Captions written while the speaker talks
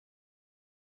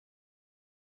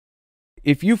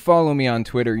If you follow me on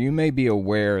Twitter, you may be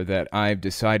aware that I've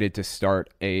decided to start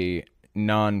a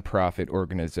nonprofit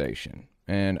organization.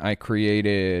 And I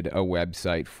created a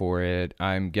website for it.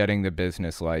 I'm getting the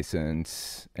business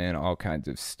license and all kinds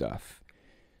of stuff.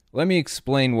 Let me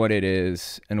explain what it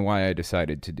is and why I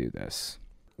decided to do this.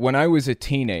 When I was a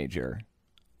teenager,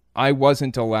 I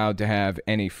wasn't allowed to have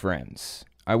any friends.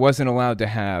 I wasn't allowed to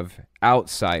have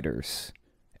outsiders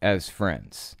as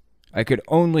friends. I could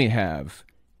only have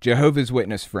Jehovah's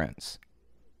Witness friends.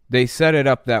 They set it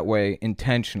up that way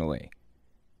intentionally.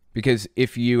 Because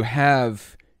if you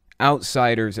have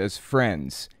outsiders as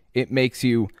friends, it makes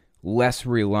you less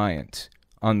reliant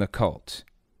on the cult.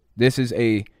 This is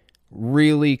a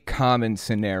really common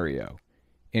scenario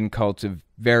in cults of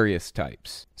various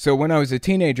types. So when I was a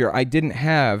teenager, I didn't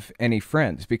have any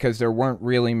friends because there weren't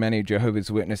really many Jehovah's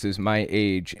Witnesses my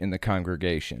age in the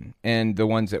congregation. And the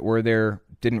ones that were there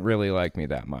didn't really like me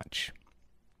that much.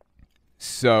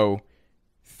 So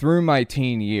through my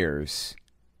teen years,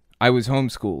 I was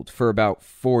homeschooled for about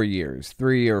 4 years,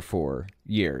 3 or 4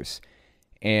 years.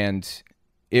 And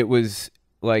it was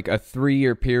like a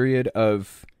 3-year period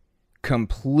of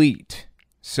complete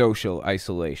social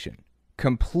isolation.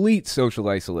 Complete social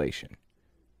isolation.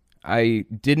 I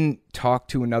didn't talk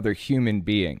to another human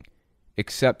being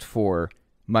except for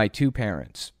my 2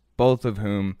 parents, both of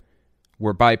whom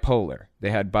were bipolar.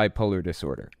 They had bipolar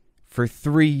disorder for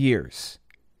 3 years.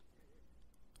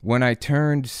 When I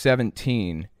turned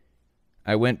 17,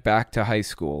 I went back to high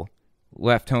school,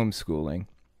 left homeschooling,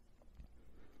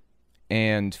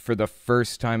 and for the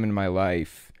first time in my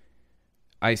life,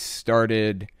 I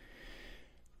started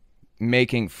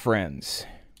making friends,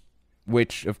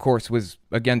 which of course was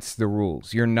against the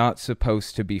rules. You're not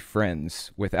supposed to be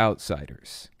friends with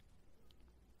outsiders.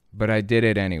 But I did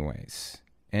it anyways,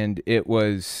 and it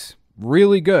was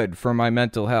really good for my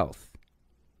mental health.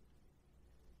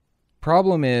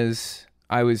 Problem is,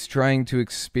 I was trying to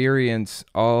experience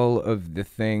all of the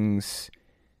things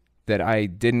that I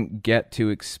didn't get to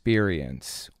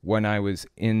experience when I was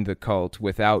in the cult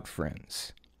without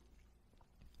friends.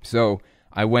 So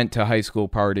I went to high school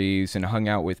parties and hung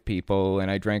out with people,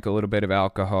 and I drank a little bit of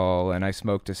alcohol, and I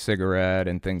smoked a cigarette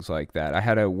and things like that. I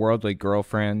had a worldly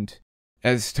girlfriend.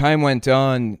 As time went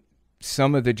on,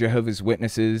 some of the Jehovah's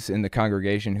Witnesses in the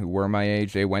congregation who were my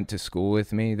age, they went to school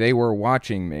with me. They were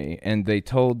watching me, and they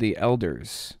told the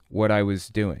elders what I was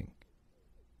doing.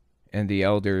 And the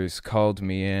elders called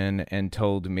me in and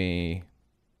told me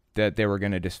that they were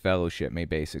going to disfellowship me,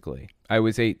 basically. I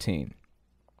was 18.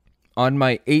 On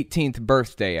my 18th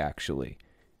birthday, actually,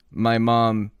 my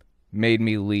mom made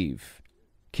me leave,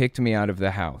 kicked me out of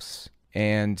the house,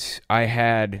 and I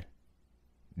had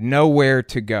nowhere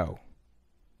to go.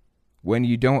 When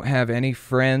you don't have any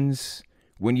friends,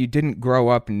 when you didn't grow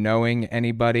up knowing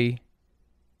anybody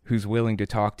who's willing to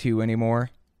talk to you anymore,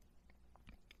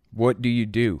 what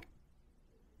do?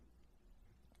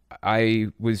 I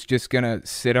was just going to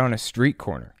sit on a street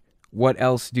corner. What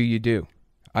else do you do?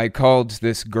 I called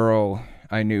this girl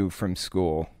I knew from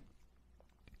school,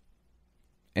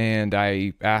 and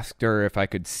I asked her if I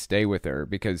could stay with her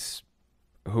because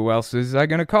who else is I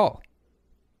going to call?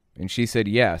 And she said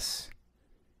yes,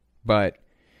 but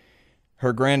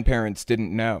her grandparents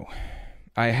didn't know.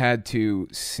 I had to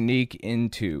sneak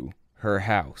into her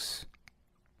house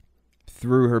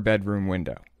through her bedroom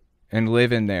window and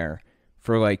live in there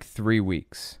for like 3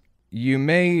 weeks. You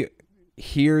may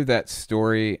hear that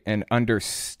story and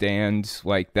understand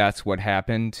like that's what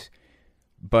happened,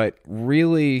 but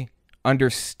really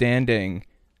understanding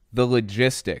the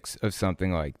logistics of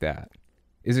something like that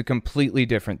is a completely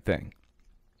different thing.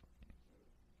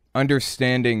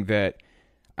 Understanding that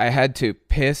I had to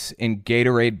piss in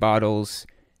Gatorade bottles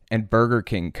and Burger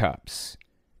King cups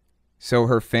so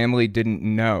her family didn't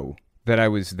know that I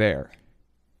was there.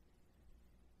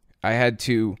 I had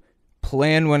to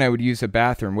plan when I would use a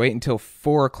bathroom, wait until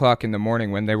 4 o'clock in the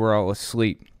morning when they were all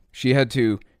asleep. She had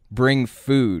to bring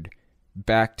food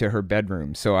back to her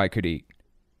bedroom so I could eat.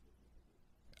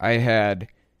 I had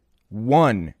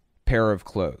 1 pair of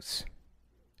clothes.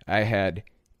 I had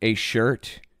a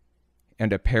shirt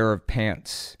and a pair of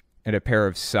pants and a pair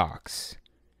of socks.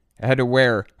 I had to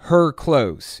wear her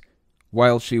clothes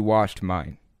while she washed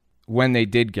mine, when they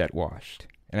did get washed.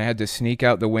 And I had to sneak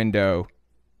out the window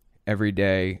every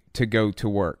day to go to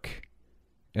work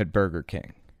at Burger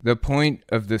King. The point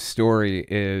of the story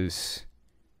is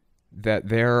that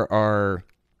there are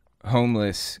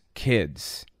homeless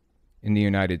kids in the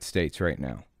United States right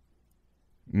now,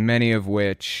 many of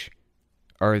which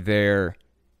are there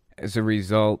as a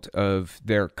result of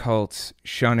their cults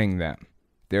shunning them,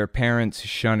 their parents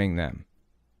shunning them,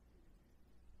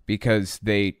 because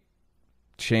they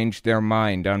changed their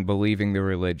mind on believing the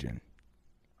religion.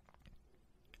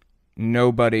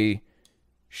 Nobody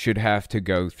should have to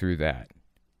go through that.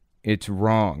 It's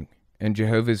wrong, and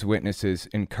Jehovah's Witnesses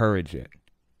encourage it.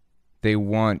 They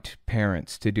want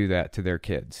parents to do that to their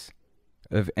kids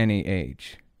of any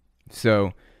age.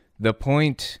 So the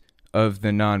point of the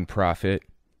nonprofit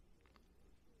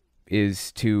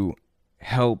is to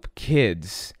help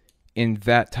kids in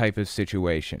that type of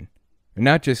situation.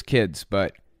 Not just kids,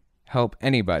 but help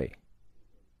anybody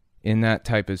in that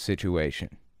type of situation.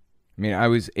 I mean, I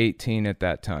was 18 at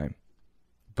that time,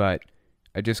 but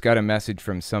I just got a message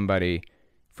from somebody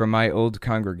from my old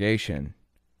congregation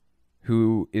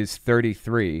who is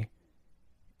 33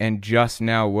 and just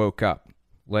now woke up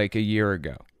like a year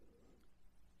ago.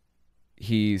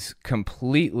 He's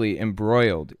completely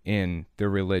embroiled in the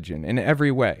religion in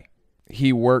every way.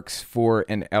 He works for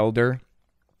an elder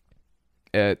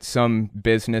at some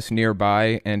business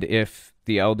nearby, and if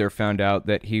the elder found out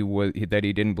that he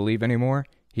didn't believe anymore,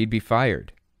 he'd be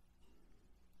fired.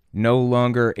 No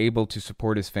longer able to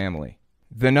support his family.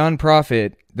 The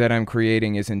nonprofit that I'm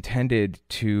creating is intended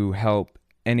to help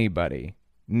anybody,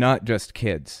 not just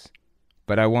kids,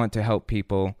 but I want to help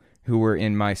people who were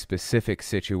in my specific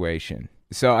situation.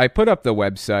 So I put up the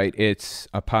website. It's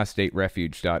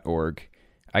apostaterefuge.org.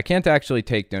 I can't actually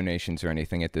take donations or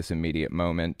anything at this immediate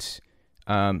moment.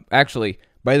 Actually,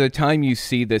 by the time you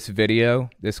see this video,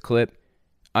 this clip,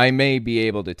 I may be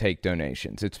able to take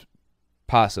donations. It's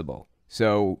possible.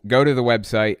 So go to the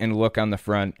website and look on the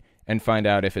front and find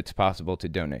out if it's possible to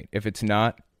donate. If it's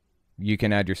not, you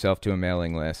can add yourself to a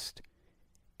mailing list,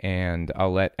 and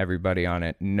I'll let everybody on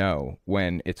it know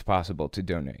when it's possible to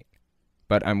donate.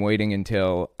 But I'm waiting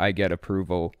until I get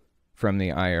approval from the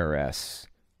IRS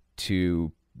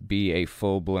to be a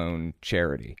full-blown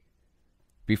charity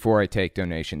before I take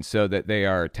donations so that they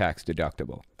are tax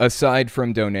deductible. Aside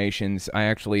from donations, I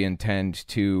actually intend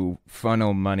to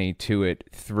funnel money to it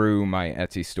through my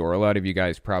Etsy store. A lot of you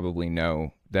guys probably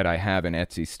know that I have an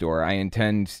Etsy store. I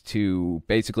intend to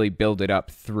basically build it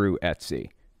up through Etsy,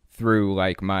 through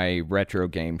like my retro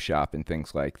game shop and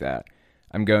things like that.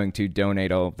 I'm going to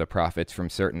donate all of the profits from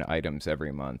certain items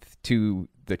every month to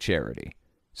the charity.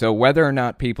 So whether or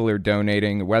not people are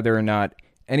donating, whether or not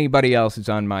anybody else is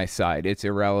on my side, it's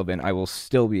irrelevant. I will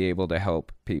still be able to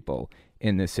help people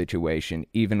in this situation,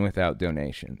 even without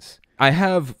donations. I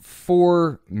have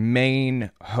 4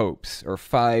 main hopes, or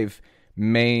 5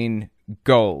 main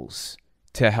goals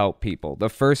to help people. The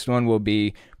first one will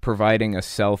be providing a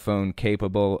cell phone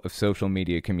capable of social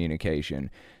media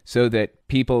communication so that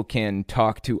people can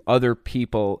talk to other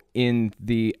people in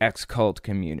the X-Cult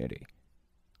community,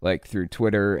 like through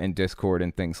Twitter and Discord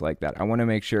and things like that. I want to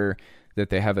make sure that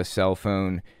they have a cell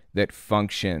phone that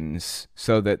functions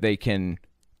so that they can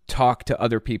talk to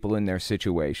other people in their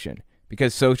situation.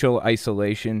 Because social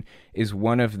isolation is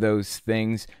one of those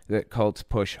things that cults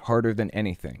push harder than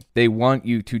anything. They want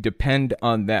you to depend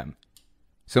on them.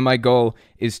 So my goal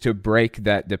is to break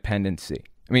that dependency.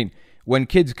 I mean, when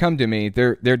kids come to me,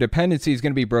 their dependency is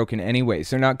going to be broken anyways.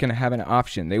 They're not going to have an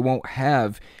option. They won't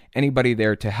have anybody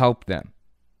there to help them.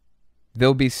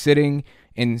 They'll be sitting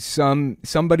in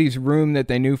somebody's room that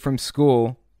they knew from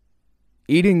school,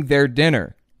 eating their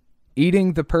dinner,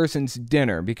 eating the person's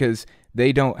dinner because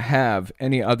they don't have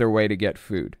any other way to get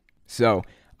food. So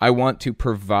I want to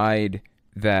provide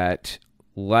that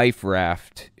life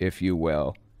raft, if you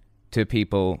will, to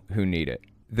people who need it.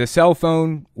 The cell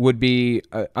phone would be,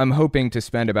 I'm hoping to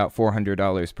spend about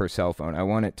 $400 per cell phone. I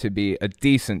want it to be a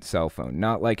decent cell phone,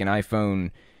 not like an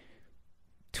iPhone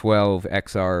 12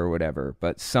 XR or whatever,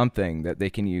 but something that they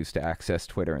can use to access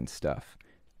Twitter and stuff.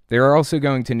 They're also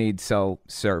going to need cell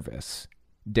service,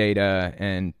 data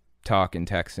and talk and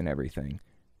text and everything.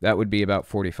 That would be about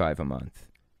 $45 a month.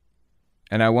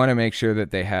 And I want to make sure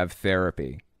that they have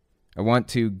therapy. I want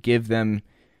to give them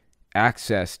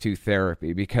access to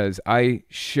therapy because I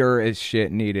sure as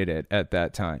shit needed it at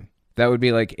that time. That would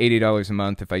be like $80 a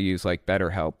month if I use like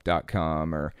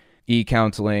BetterHelp.com or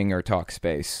eCounseling or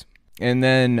TalkSpace. And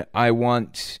then I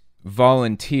want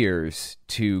volunteers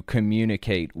to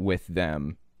communicate with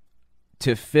them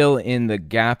to fill in the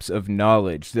gaps of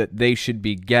knowledge that they should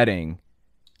be getting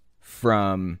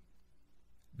from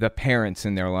the parents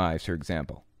in their lives, for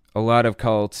example. A lot of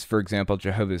cults, for example,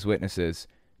 Jehovah's Witnesses,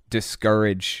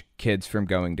 discourage kids from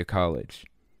going to college.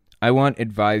 I want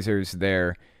advisors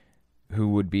there who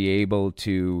would be able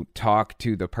to talk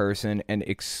to the person and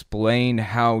explain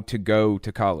how to go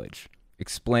to college.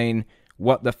 Explain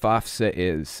what the FAFSA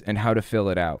is and how to fill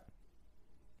it out.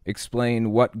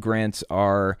 Explain what grants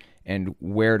are and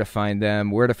where to find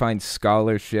them, where to find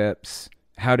scholarships,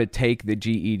 how to take the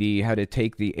GED, how to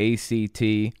take the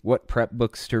ACT, what prep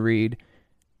books to read,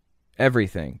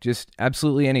 everything, just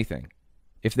absolutely anything.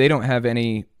 If they don't have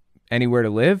anywhere to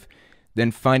live,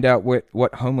 then find out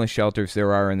what homeless shelters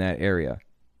there are in that area.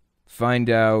 Find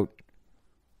out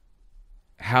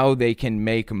how they can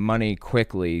make money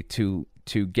quickly to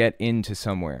get into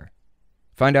somewhere.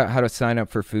 Find out how to sign up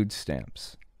for food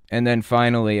stamps. And then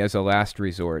finally, as a last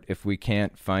resort, if we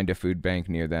can't find a food bank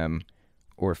near them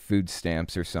or food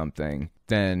stamps or something,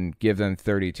 then give them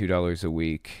 $32 a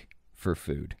week for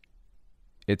food.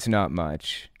 It's not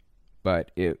much,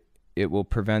 but it will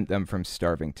prevent them from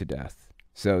starving to death.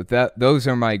 So those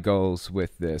are my goals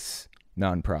with this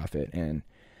nonprofit. And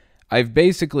I've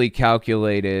basically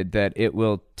calculated that it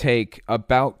will take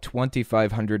about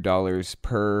 $2,500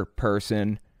 per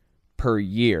person per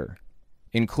year,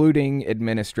 including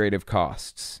administrative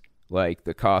costs, like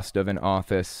the cost of an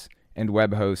office and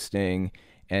web hosting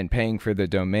and paying for the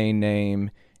domain name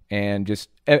and just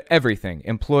everything,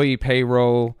 employee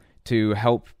payroll to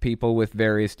help people with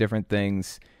various different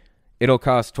things. It'll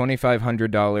cost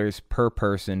 $2,500 per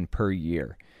person per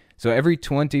year. So every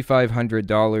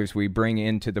 $2,500 we bring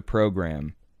into the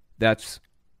program, that's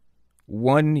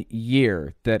 1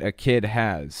 year that a kid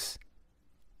has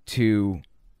to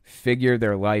figure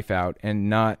their life out and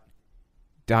not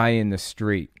die in the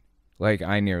street like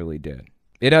I nearly did.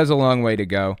 It has a long way to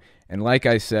go. And like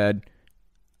I said,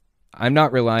 I'm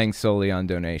not relying solely on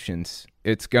donations.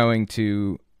 It's going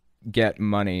to get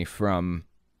money from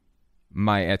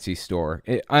my Etsy store.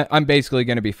 I'm basically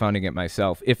going to be funding it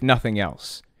myself, if nothing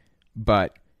else.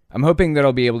 But I'm hoping that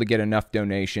I'll be able to get enough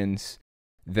donations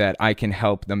that I can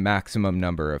help the maximum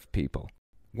number of people.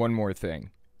 One more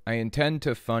thing. I intend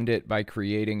to fund it by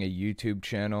creating a YouTube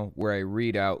channel where I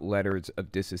read out letters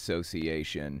of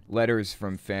disassociation, letters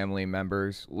from family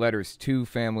members, letters to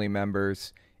family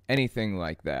members, anything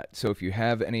like that. So if you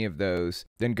have any of those,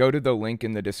 then go to the link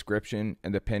in the description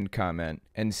and the pinned comment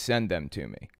and send them to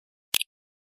me.